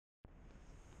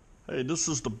Hey, this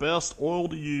is the best oil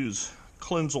to use,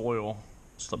 clenzoil.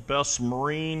 It's the best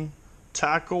marine,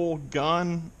 tackle,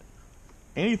 gun,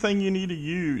 anything you need to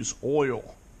use,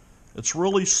 oil. It's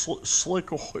really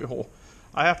slick oil.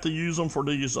 I have to use them for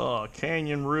these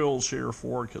canyon reels here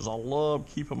for it because I love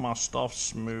keeping my stuff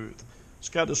smooth. It's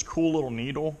got this cool little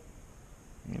needle.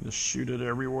 You can just shoot it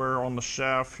everywhere on the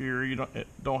shaft here. You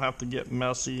don't have to get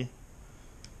messy.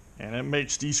 And it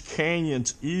makes these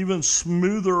canyons even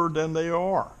smoother than they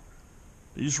are.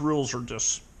 These reels are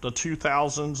just, the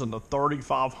 2000s and the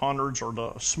 3500s are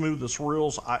the smoothest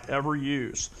reels I ever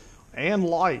use. And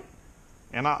light.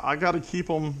 And I got to keep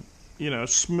them,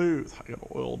 smooth. I got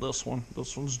to oil this one.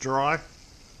 This one's dry.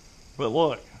 But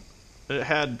look, it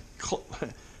had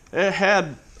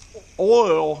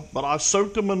oil, but I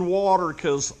soaked them in water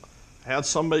because I had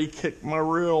somebody kick my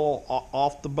reel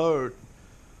off the boat.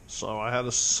 So I had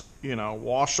to,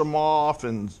 wash them off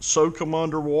and soak them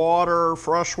under water,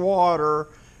 fresh water,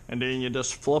 and then you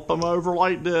just flip them over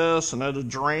like this and it'll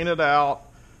drain it out.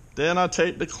 Then I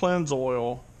take the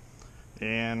clenzoil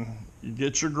and you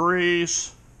get your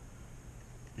grease,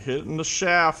 hitting the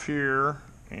shaft here,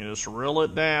 and you just reel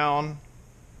it down.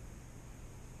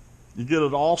 You get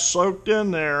it all soaked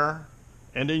in there,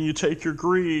 and then you take your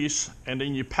grease and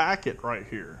then you pack it right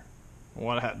here.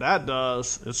 What that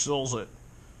does, it seals it.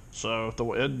 So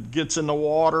it gets in the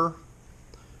water,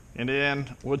 and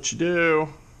then what you do,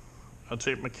 I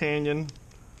take my canyon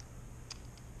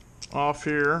off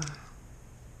here,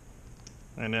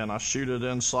 and then I shoot it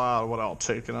inside without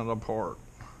taking it apart.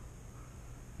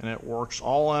 And it works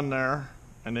all in there,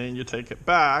 and then you take it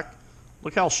back.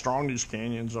 Look how strong these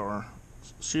canyons are.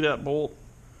 See that bolt?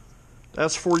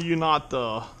 That's for you not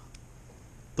to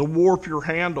warp your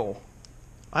handle.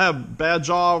 I have a bad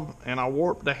job and I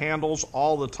warp the handles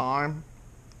all the time.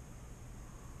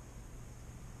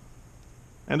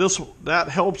 And that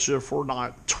helps you for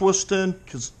not twisting,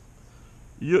 because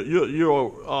you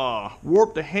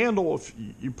warp the handle if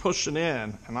you push it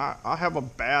in. And I have a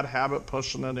bad habit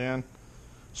pushing it in.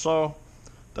 So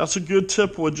that's a good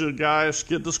tip with you guys.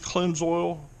 Get this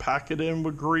clenzoil, pack it in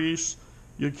with grease.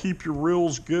 You keep your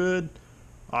reels good.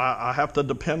 I have to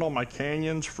depend on my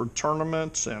canyons for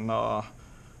tournaments, and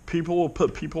people will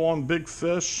put people on big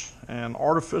fish and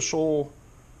artificial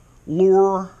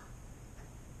lure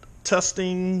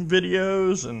testing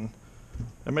videos, and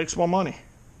it makes my money.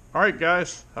 All right,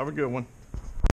 guys, have a good one.